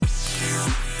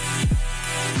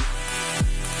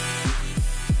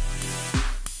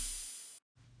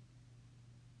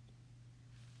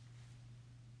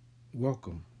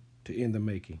Welcome to In the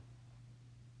Making,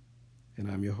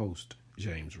 and I'm your host,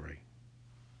 James Ray.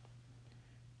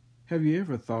 Have you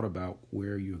ever thought about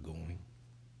where you're going?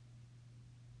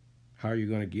 How are you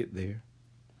going to get there?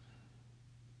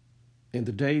 In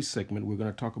today's segment, we're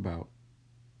going to talk about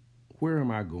where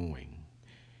am I going?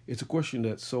 It's a question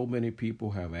that so many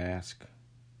people have asked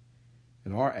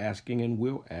and are asking and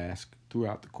will ask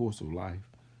throughout the course of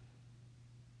life.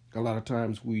 A lot of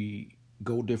times we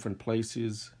go different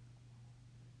places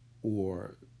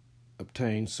or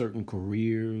obtain certain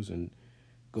careers and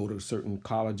go to certain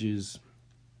colleges,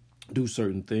 do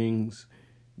certain things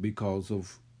because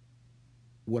of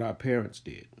what our parents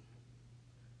did.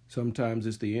 Sometimes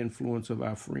it's the influence of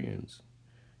our friends.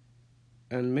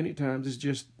 And many times it's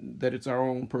just that it's our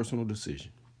own personal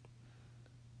decision.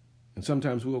 And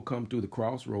sometimes we'll come through the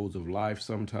crossroads of life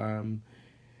sometime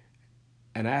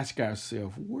and ask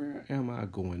ourselves, where am I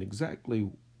going?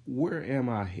 Exactly where am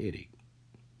I heading?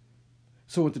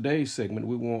 So in today's segment,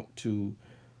 we want to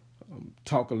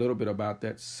talk a little bit about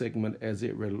that segment as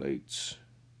it relates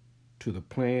to the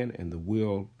plan and the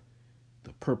will,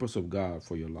 the purpose of God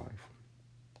for your life.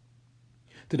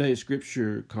 Today's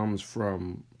scripture comes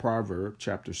from Proverbs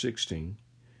chapter 16,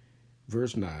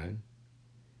 verse 9,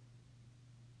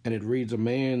 and it reads, "A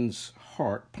man's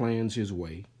heart plans his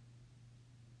way,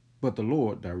 but the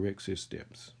Lord directs his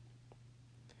steps."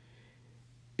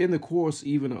 In the course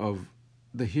even of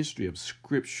the history of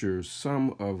Scripture,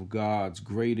 some of God's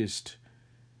greatest,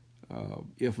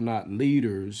 if not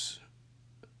leaders,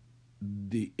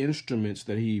 the instruments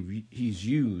that he's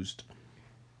used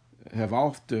have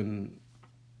often,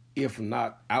 if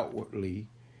not outwardly,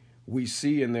 we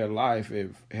see in their life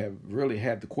have really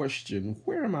had the question,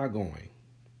 where am I going?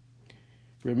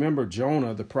 Remember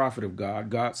Jonah, the prophet of God.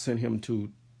 God sent him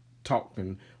to talk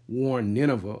and warn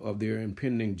Nineveh of their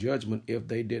impending judgment if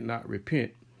they did not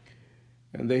repent.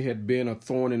 And they had been a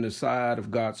thorn in the side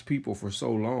of God's people for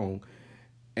so long.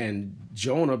 And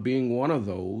Jonah, being one of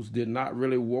those, did not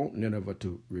really want Nineveh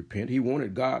to repent. He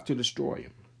wanted God to destroy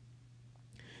him.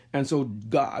 And so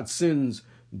God sends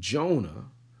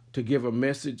Jonah to give a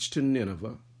message to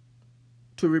Nineveh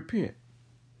to repent.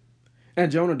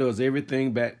 And Jonah does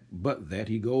everything but that.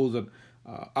 He goes an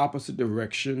opposite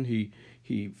direction.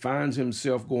 He finds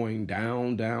himself going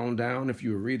down, down, down. If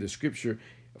you read the scripture,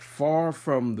 far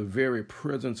from the very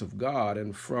presence of God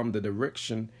and from the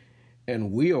direction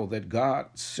and will that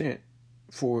God sent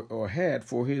for or had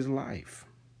for his life.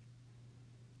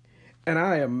 And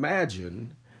I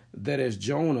imagine that as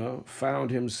Jonah found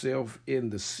himself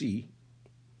in the sea,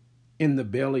 in the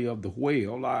belly of the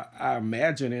whale, I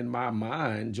imagine in my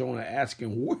mind Jonah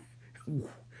asking,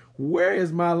 where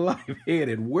is my life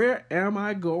headed? Where am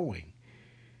I going?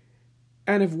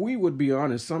 And if we would be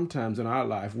honest, sometimes in our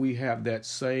life, we have that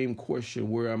same question,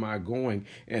 where am I going?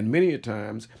 And many a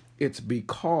times it's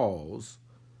because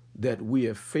that we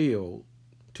have failed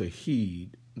to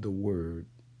heed the word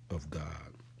of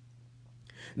God.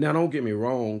 Now, don't get me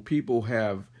wrong. People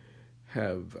have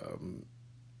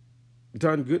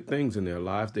done good things in their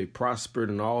life. They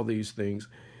prospered in all these things.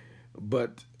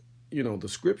 But, the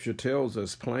scripture tells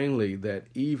us plainly that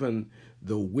even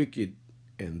the wicked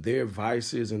and their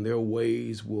vices and their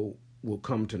ways will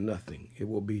come to nothing. It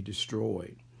will be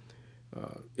destroyed.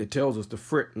 It tells us to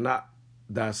fret not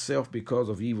thyself because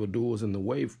of evildoers in the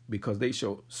way, because they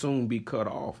shall soon be cut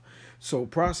off. So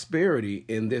prosperity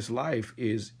in this life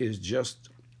is just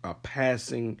a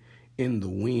passing in the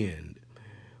wind.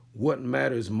 What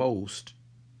matters most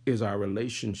is our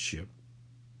relationship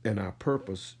and our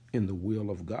purpose in the will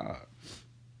of God.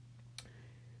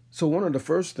 So one of the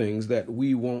first things that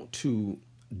we want to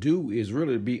do is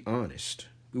really be honest.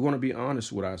 We want to be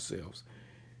honest with ourselves,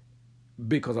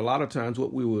 because a lot of times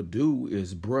what we will do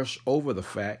is brush over the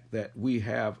fact that we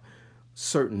have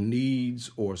certain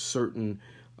needs or certain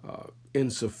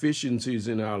insufficiencies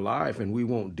in our life, and we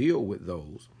won't deal with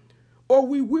those. Or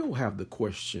we will have the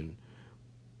question,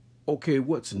 okay,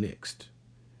 what's next?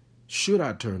 Should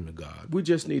I turn to God? We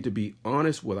just need to be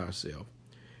honest with ourselves.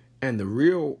 And the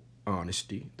real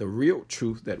honesty, the real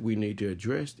truth that we need to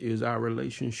address is our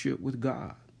relationship with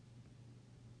God.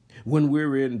 When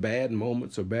we're in bad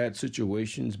moments or bad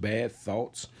situations, bad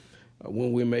thoughts,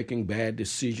 when we're making bad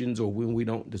decisions, or when we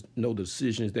don't know the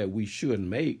decisions that we should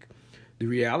make, the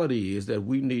reality is that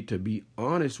we need to be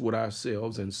honest with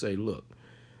ourselves and say, look,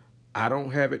 I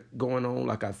don't have it going on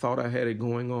like I thought I had it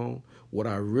going on. What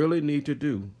I really need to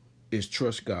do is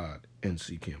trust God and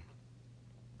seek him.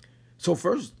 So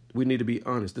first, we need to be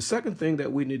honest. The second thing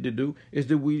that we need to do is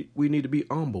that we need to be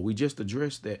humble. We just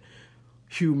addressed that.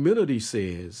 Humility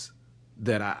says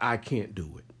that I can't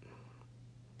do it.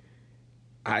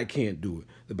 I can't do it.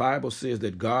 The Bible says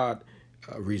that God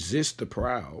resists the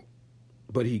proud,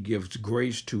 but he gives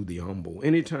grace to the humble.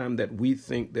 Anytime that we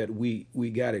think that we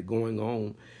got it going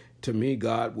on, to me,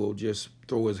 God will just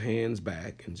throw his hands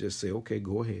back and just say, okay,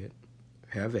 go ahead,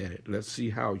 have at it. Let's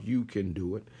see how you can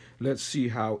do it. Let's see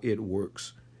how it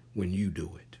works when you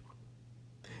do it.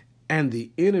 And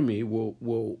the enemy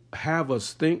will have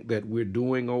us think that we're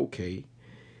doing okay.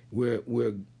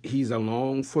 He's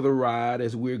along for the ride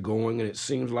as we're going, and it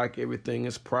seems like everything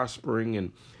is prospering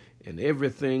and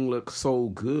everything looks so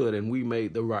good, and we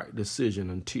made the right decision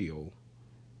until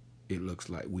it looks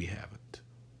like we haven't.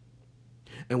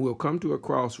 And we'll come to a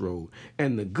crossroad.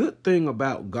 And the good thing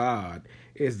about God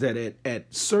is that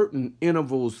at certain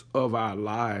intervals of our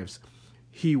lives,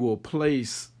 he will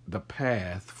place the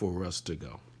path for us to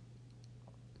go.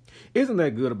 Isn't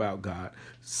that good about God?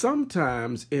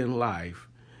 Sometimes in life,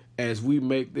 as we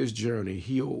make this journey,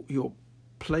 he'll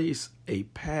place a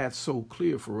path so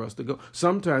clear for us to go.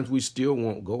 Sometimes we still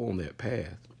won't go on that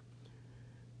path,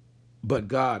 but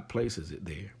God places it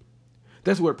there.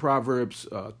 That's what Proverbs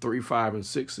 3, 5, and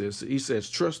 6 says. He says,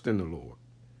 trust in the Lord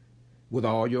with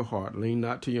all your heart. Lean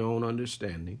not to your own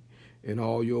understanding. In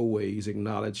all your ways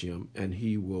acknowledge him, and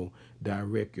he will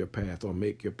direct your path or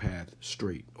make your path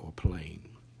straight or plain.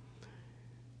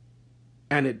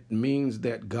 And it means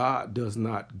that God does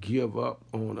not give up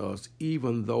on us,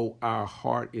 even though our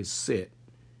heart is set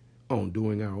on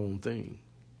doing our own thing.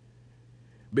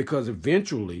 Because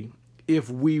eventually, if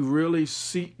we really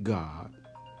seek God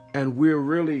and we're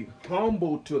really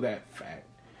humble to that fact,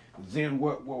 then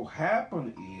what will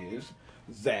happen is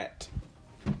that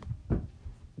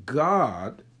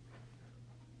God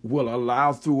will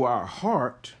allow through our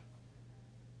heart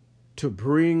to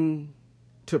bring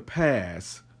to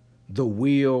pass the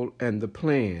will and the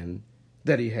plan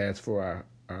that he has for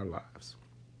our lives.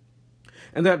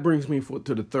 And that brings me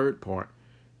to the third part.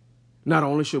 Not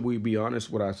only should we be honest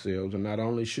with ourselves, and not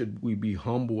only should we be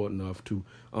humble enough to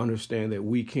understand that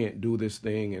we can't do this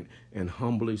thing and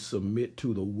humbly submit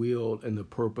to the will and the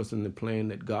purpose and the plan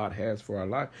that God has for our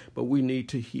life, but we need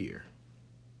to hear.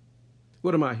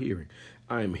 What am I hearing?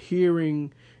 I'm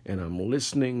hearing and I'm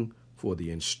listening for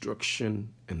the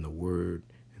instruction and the word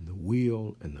and the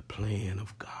will and the plan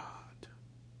of God.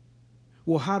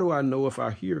 Well, how do I know if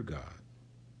I hear God?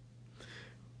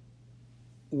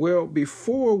 Well,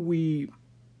 before we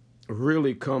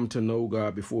really come to know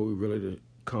God, before we really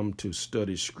come to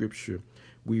study Scripture,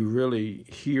 we really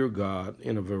hear God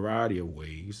in a variety of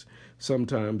ways.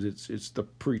 Sometimes it's the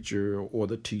preacher or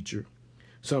the teacher.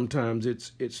 Sometimes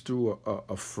it's through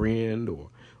a friend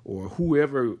or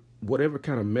whoever, whatever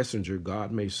kind of messenger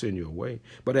God may send your way.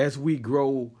 But as we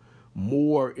grow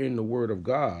more in the Word of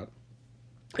God,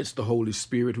 it's the Holy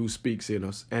Spirit who speaks in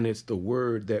us, and it's the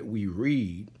Word that we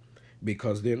read,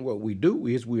 because then what we do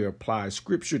is we apply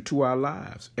Scripture to our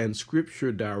lives, and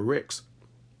Scripture directs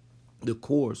the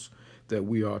course that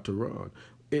we are to run.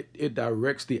 It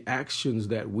directs the actions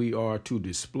that we are to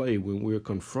display when we're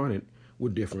confronted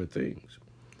with different things.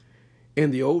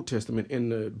 In the Old Testament, in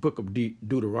the book of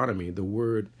Deuteronomy, the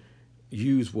word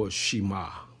used was Shema.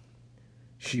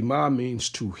 Shema means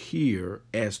to hear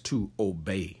as to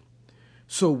obey.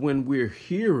 So when we're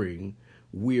hearing,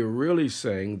 we're really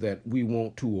saying that we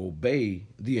want to obey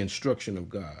the instruction of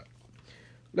God.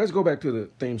 Let's go back to the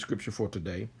theme scripture for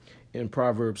today. In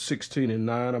Proverbs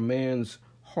 16:9, a man's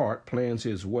heart plans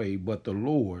his way, but the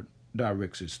Lord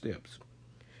directs his steps.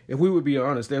 If we would be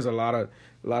honest, there's a lot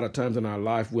of times in our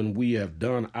life when we have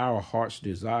done our heart's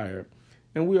desire,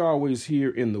 and we always hear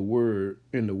in the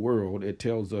world, it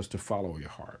tells us to follow your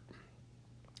heart.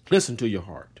 Listen to your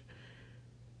heart.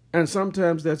 And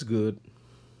sometimes that's good,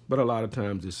 but a lot of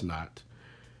times it's not,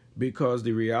 because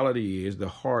the reality is the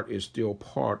heart is still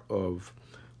part of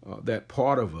that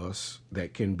part of us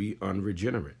that can be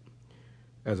unregenerate.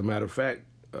 As a matter of fact,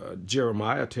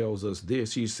 Jeremiah tells us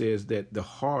this. He says that the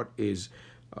heart is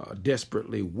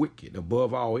desperately wicked.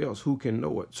 Above all else, who can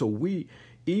know it? So we,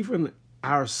 even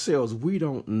ourselves, we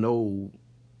don't know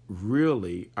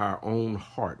really our own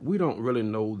heart. We don't really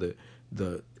know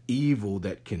the evil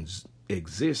that can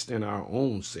exist in our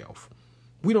own self.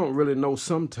 We don't really know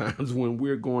sometimes when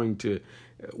we're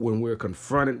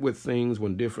confronted with things,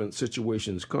 when different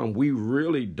situations come, we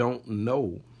really don't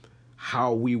know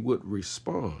how we would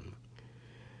respond.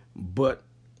 But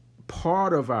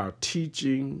part of our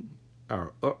teaching,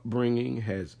 our upbringing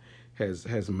has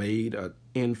made an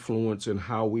influence in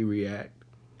how we react.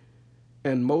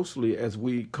 And mostly as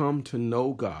we come to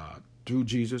know God through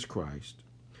Jesus Christ,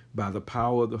 by the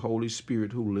power of the Holy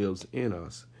Spirit who lives in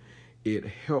us, it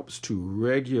helps to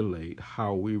regulate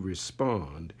how we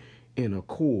respond in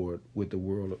accord with the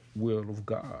will of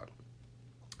God.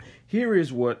 Here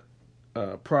is what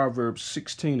Proverbs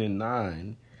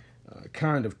 16:9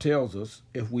 kind of tells us.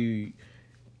 If we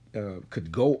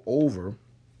could go over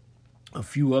a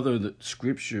few other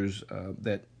scriptures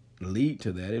that lead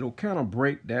to that, it'll kind of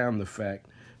break down the fact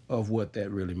of what that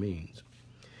really means.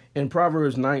 In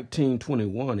Proverbs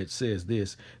 19:21, it says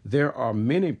this: there are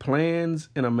many plans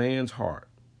in a man's heart.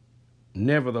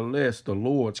 Nevertheless, the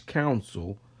Lord's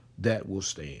counsel that will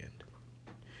stand.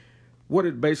 What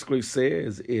it basically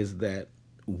says is that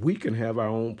we can have our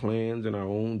own plans and our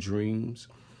own dreams,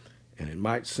 and it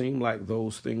might seem like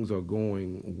those things are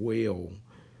going well,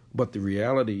 but the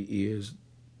reality is,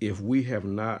 if we have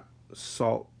not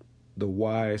sought the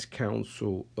wise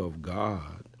counsel of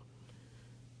God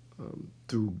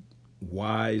through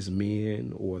wise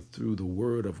men or through the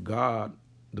word of God,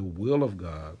 the will of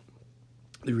God,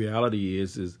 the reality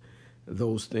is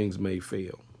those things may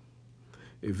fail.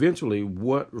 Eventually,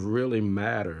 what really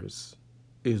matters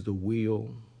is the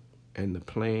will and the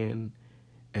plan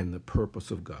and the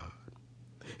purpose of God.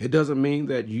 It doesn't mean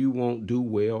that you won't do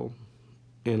well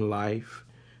in life.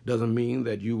 Doesn't mean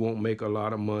that you won't make a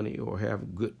lot of money or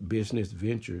have good business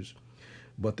ventures.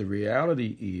 But the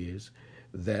reality is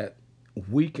that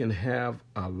we can have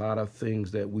a lot of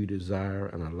things that we desire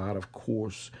and a lot of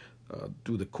course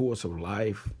through the course of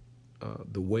life,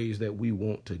 the ways that we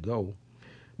want to go.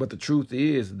 But the truth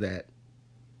is that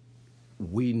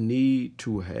we need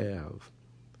to have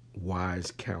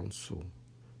wise counsel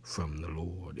from the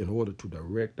Lord in order to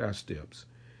direct our steps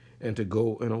and to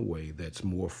go in a way that's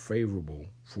more favorable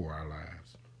for our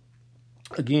lives.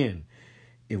 Again,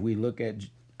 if we look at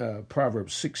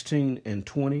Proverbs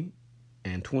 16:20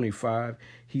 and 25,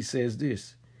 he says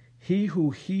this: he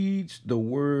who heeds the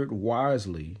word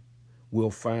wisely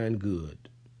will find good,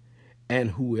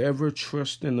 and whoever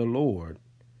trusts in the Lord,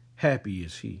 happy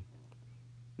is he.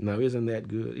 Now, isn't that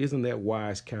good? Isn't that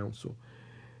wise counsel?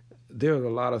 There's a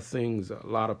lot of things, a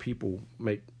lot of people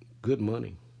make good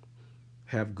money,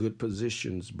 have good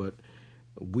positions, but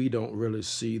we don't really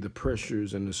see the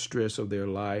pressures and the stress of their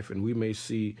life. And we may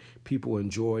see people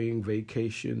enjoying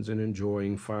vacations and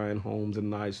enjoying fine homes and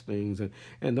nice things.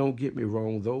 And don't get me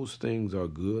wrong, those things are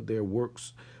good. They're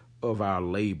works of our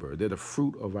labor. They're the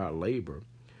fruit of our labor.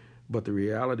 But the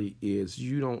reality is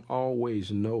you don't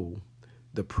always know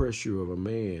the pressure of a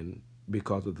man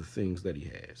because of the things that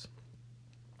he has.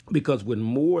 Because with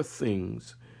more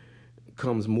things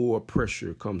comes more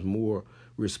pressure, comes more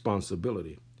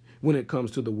responsibility. When it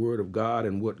comes to the word of God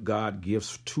and what God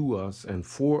gives to us and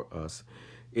for us,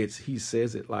 he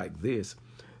says it like this,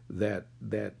 that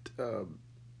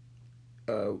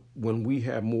when we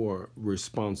have more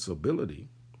responsibility,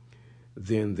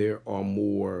 then there are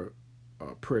more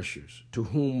pressures. To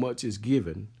whom much is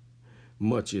given,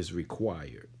 much is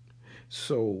required.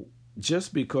 So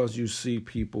just because you see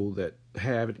people that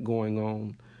have it going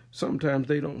on, sometimes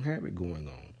they don't have it going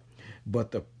on.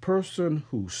 But the person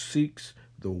who seeks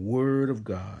the word of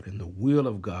God and the will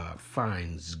of God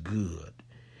finds good,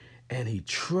 and he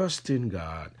trusts in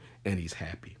God, and he's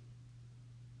happy.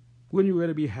 Wouldn't you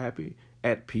rather be happy,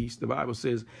 at peace? The Bible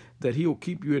says that he'll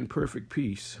keep you in perfect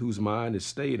peace, whose mind is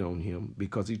stayed on him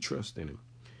because he trusts in him.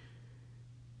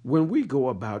 When we go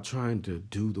about trying to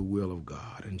do the will of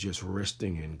God and just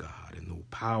resting in God and the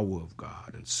power of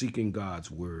God and seeking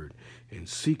God's word and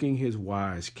seeking his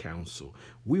wise counsel,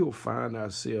 we'll find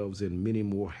ourselves in many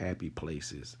more happy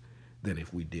places than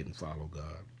if we didn't follow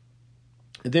God.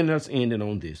 And then let's end it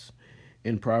on this.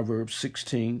 In Proverbs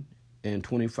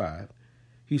 16:25,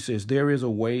 he says, there is a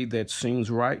way that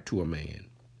seems right to a man,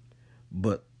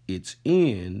 but its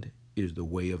end is the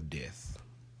way of death.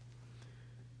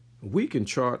 We can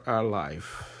chart our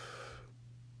life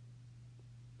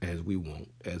as we want,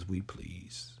 as we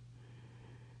please.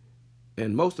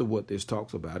 And most of what this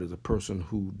talks about is a person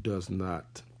who does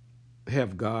not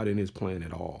have God in his plan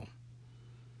at all.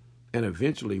 And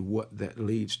eventually what that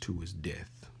leads to is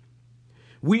death.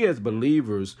 We as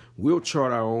believers will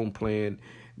chart our own plan,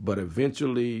 but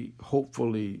eventually,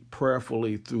 hopefully,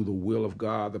 prayerfully, through the will of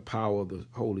God, the power of the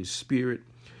Holy Spirit,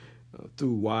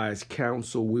 through wise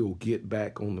counsel, we'll get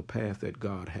back on the path that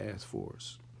God has for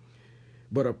us.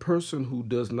 But a person who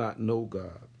does not know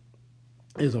God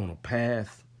is on a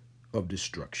path of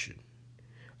destruction,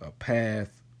 a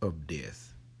path of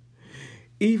death.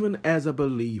 Even as a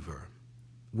believer,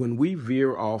 when we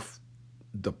veer off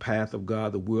the path of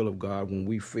God, the will of God, when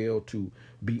we fail to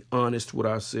be honest with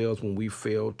ourselves, when we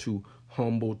fail to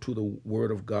humble to the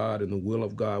word of God and the will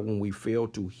of God, when we fail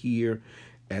to hear,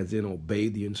 as in obey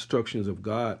the instructions of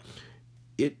God,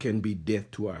 it can be death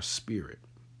to our spirit.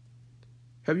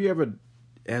 Have you ever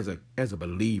as a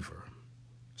believer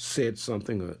said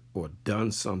something or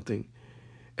done something,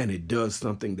 and it does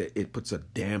something that it puts a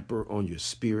damper on your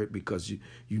spirit because you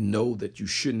know that you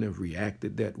shouldn't have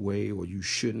reacted that way, or you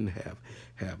shouldn't have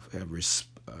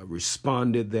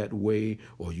responded that way,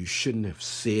 or you shouldn't have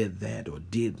said that or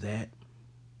did that.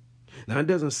 Now, it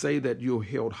doesn't say that you're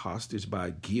held hostage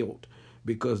by guilt,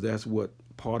 because that's what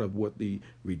part of what the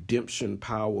redemption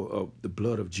power of the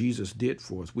blood of Jesus did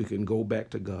for us. We can go back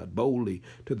to God boldly,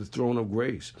 to the throne of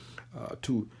grace,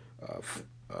 to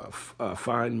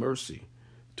find mercy,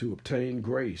 to obtain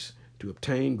grace,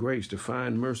 to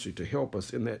find mercy, to help us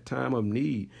in that time of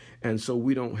need. And so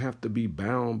we don't have to be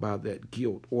bound by that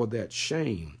guilt or that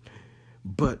shame.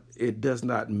 But it does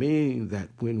not mean that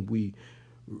when we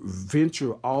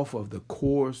venture off of the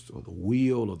course or the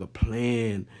will or the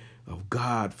plan of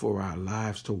God for our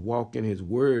lives to walk in his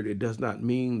word, it does not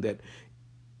mean that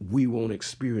we won't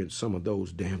experience some of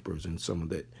those dampers and some of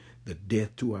the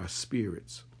death to our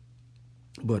spirits.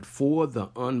 But for the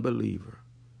unbeliever,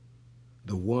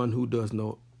 the one who does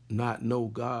not know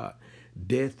God,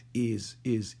 death is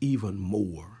even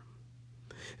more.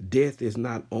 Death is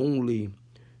not only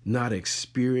not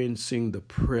experiencing the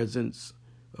presence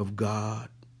of God,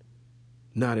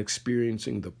 not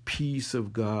experiencing the peace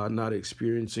of God, not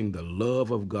experiencing the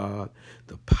love of God,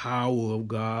 the power of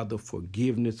God, the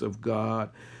forgiveness of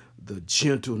God, the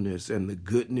gentleness and the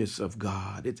goodness of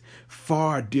God. It's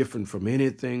far different from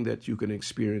anything that you can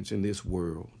experience in this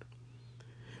world.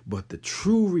 But the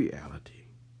true reality,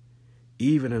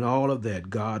 even in all of that,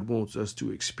 God wants us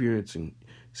to experience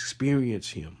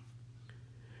him.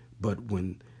 But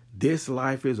when this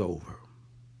life is over,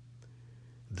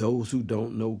 those who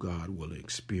don't know God will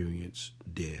experience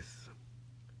death,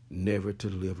 never to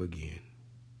live again.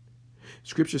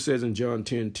 Scripture says in John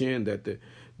 10:10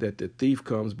 that the thief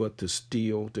comes but to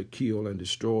steal, to kill, and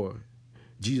destroy.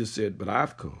 Jesus said, but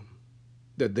I've come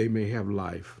that they may have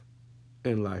life,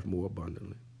 and life more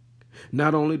abundantly.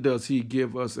 Not only does he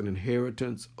give us an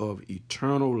inheritance of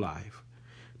eternal life,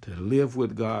 to live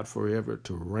with God forever,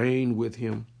 to reign with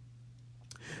him,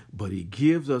 but he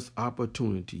gives us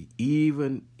opportunity,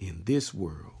 even in this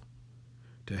world,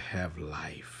 to have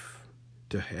life,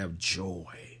 to have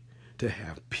joy, to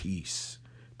have peace,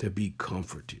 to be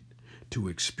comforted, to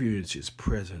experience his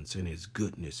presence and his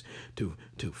goodness, to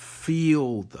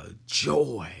feel the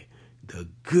joy, the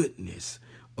goodness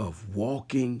of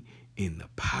walking in the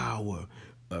power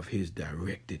of his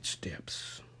directed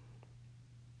steps.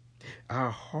 Our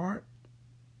heart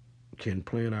can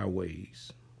plan our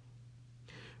ways,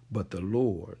 but the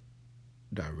Lord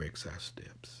directs our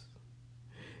steps.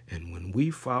 And when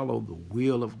we follow the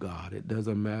will of God, it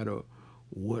doesn't matter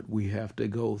what we have to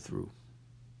go through.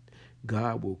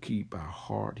 God will keep our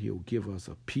heart. He'll give us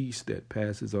a peace that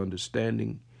passes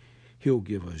understanding. He'll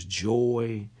give us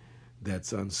joy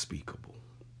that's unspeakable.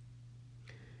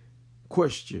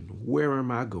 Question, where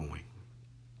am I going?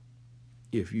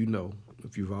 If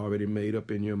you've already made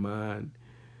up in your mind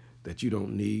that you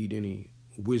don't need any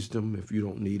wisdom, if you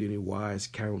don't need any wise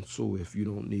counsel, if you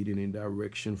don't need any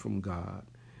direction from God,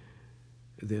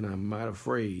 then I'm not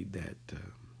afraid that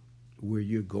where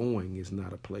you're going is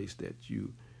not a place that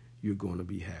you're going to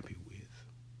be happy with.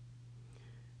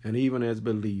 And even as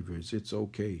believers, it's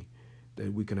okay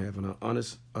that we can have an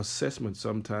honest assessment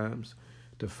sometimes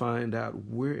to find out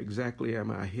where exactly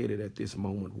am I headed at this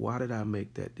moment. Why did I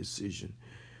make that decision?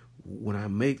 When I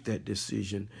make that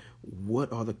decision,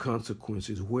 what are the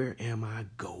consequences? Where am I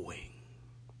going?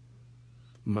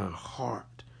 My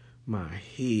heart, my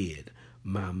head,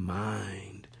 my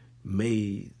mind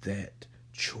made that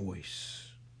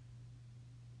choice,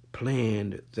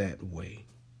 planned that way.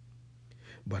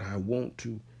 But I want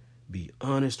to be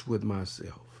honest with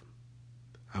myself.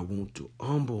 I want to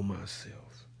humble myself.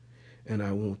 And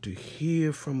I want to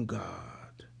hear from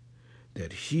God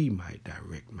that he might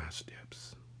direct my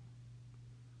steps.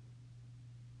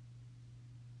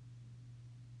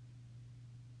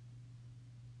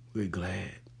 We're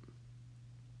glad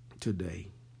today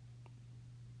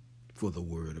for the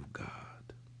word of God,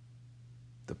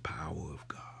 the power of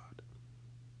God,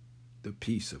 the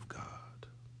peace of God.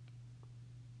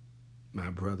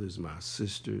 My brothers, my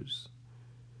sisters,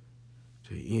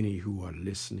 to any who are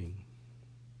listening,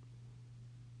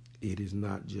 it is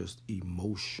not just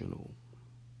emotional,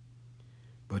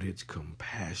 but it's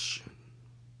compassion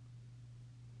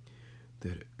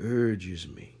that urges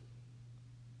me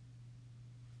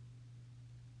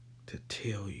to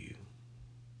tell you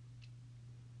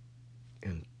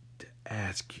and to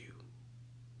ask you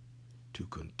to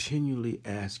continually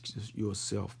ask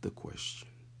yourself the question,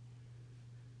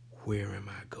 where am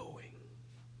I going?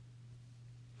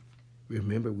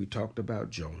 Remember, we talked about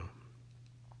Jonah.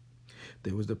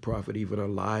 There was the prophet, even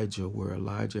Elijah, where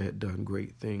Elijah had done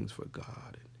great things for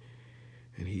God.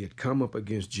 And he had come up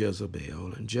against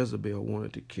Jezebel, and Jezebel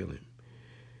wanted to kill him.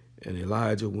 And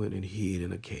Elijah went and hid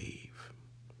in a cave.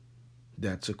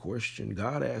 That's a question.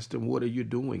 God asked him, what are you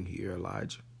doing here,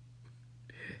 Elijah?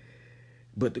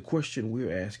 But the question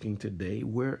we're asking today,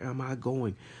 where am I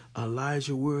going?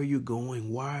 Elijah, where are you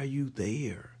going? Why are you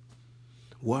there?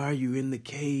 Why are you in the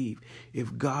cave?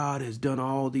 If God has done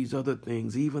all these other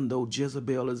things, even though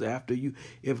Jezebel is after you,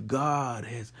 if God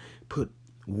has put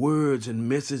words and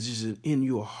messages in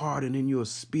your heart and in your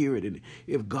spirit, and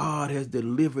if God has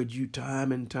delivered you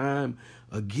time and time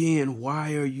again,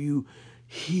 why are you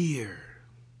here?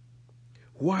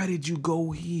 Why did you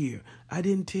go here? I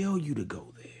didn't tell you to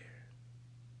go there.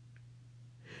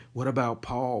 What about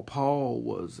Paul? Paul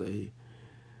was a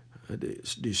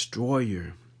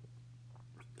destroyer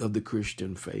of the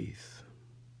Christian faith.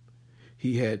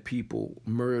 He had people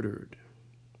murdered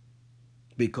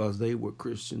because they were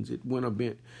Christians. It went a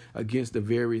bit against the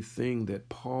very thing that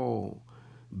Paul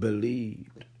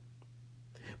believed.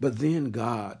 But then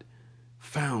God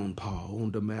found Paul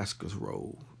on Damascus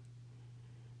Road,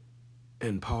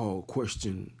 and Paul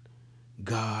questioned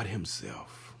God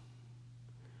himself.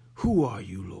 Who are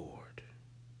you, Lord?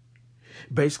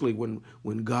 Basically,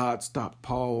 when God stopped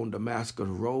Paul on Damascus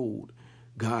Road,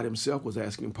 God himself was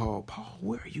asking Paul, Paul,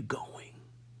 where are you going?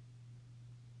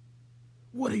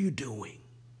 What are you doing?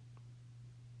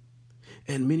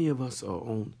 And many of us are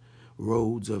on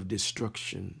roads of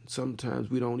destruction. Sometimes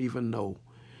we don't even know.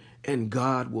 And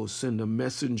God will send a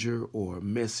messenger or a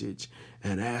message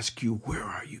and ask you, where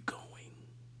are you going?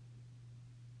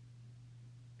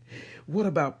 What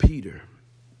about Peter?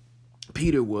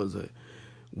 Peter was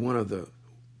one of the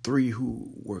three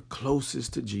who were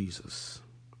closest to Jesus.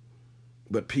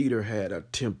 But Peter had a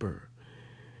temper.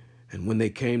 And when they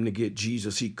came to get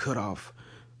Jesus, he cut off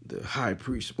the high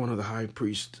priest, one of the high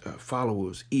priest's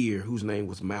followers' ear, whose name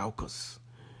was Malchus.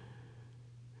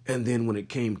 And then when it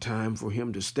came time for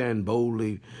him to stand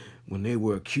boldly, when they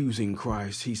were accusing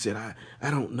Christ, he said, I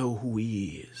don't know who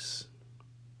he is.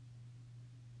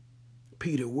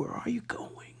 Peter, where are you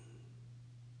going?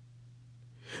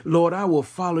 Lord, I will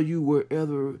follow you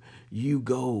wherever you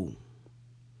go.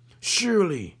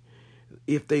 Surely,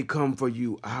 if they come for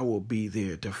you, I will be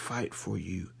there to fight for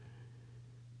you.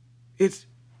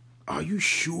 Are you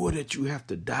sure that you have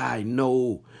to die?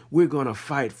 No, we're going to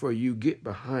fight for you. Get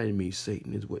behind me,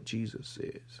 Satan, is what Jesus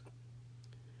says.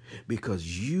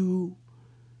 Because you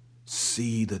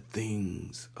see the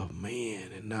things of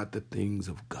man and not the things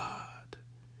of God.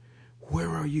 Where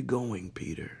are you going,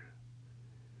 Peter?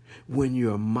 When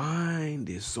your mind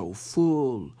is so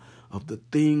full of the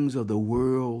things of the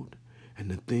world and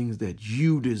the things that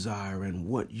you desire and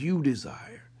what you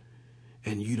desire,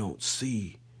 and you don't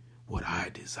see what I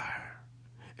desire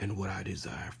and what I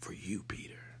desire for you,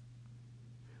 Peter.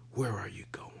 Where are you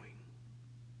going?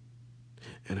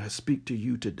 And I speak to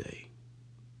you today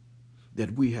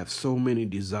that we have so many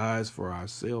desires for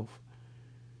ourselves,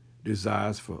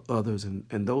 desires for others,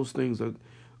 and those things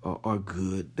are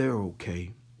good. They're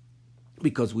okay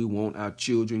because we want our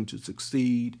children to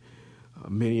succeed.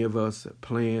 Many of us have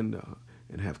planned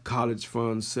and have college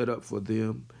funds set up for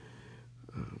them,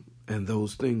 and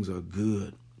those things are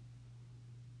good.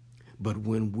 But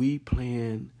when we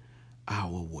plan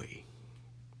our way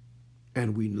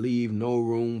and we leave no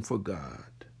room for God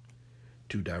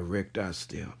to direct our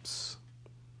steps,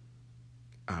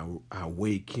 our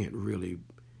way can't really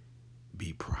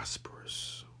be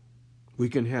prosperous. We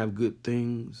can have good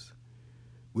things.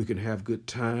 We can have good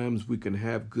times. We can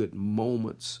have good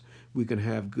moments. We can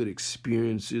have good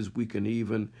experiences. We can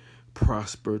even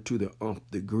prosper to the nth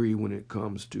degree when it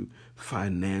comes to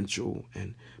financial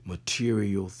and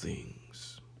material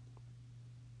things.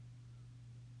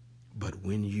 But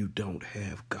when you don't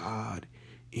have God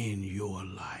in your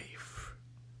life,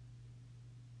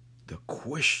 the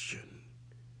question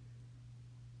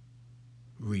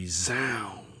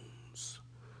resounds,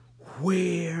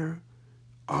 where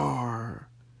are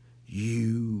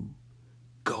you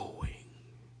going?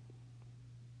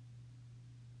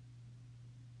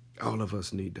 All of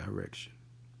us need direction.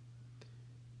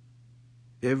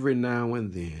 Every now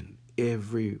and then,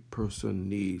 every person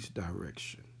needs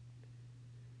direction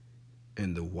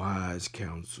and the wise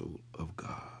counsel of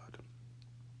God.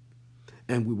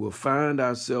 And we will find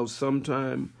ourselves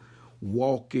sometime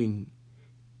walking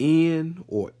in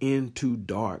or into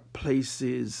dark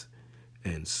places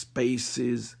and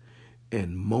spaces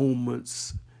and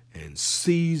moments and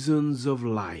seasons of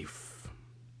life.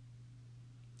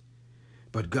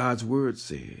 But God's word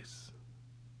says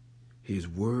His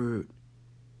word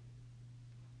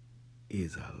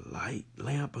is a light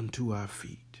lamp unto our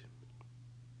feet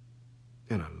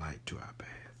and a light to our path.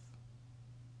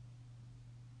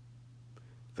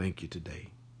 Thank you today.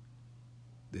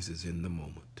 This is In the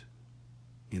Moment,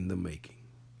 in the making.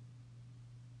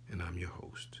 And I'm your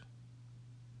host,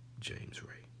 James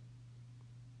Ray.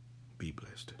 Be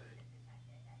blessed today.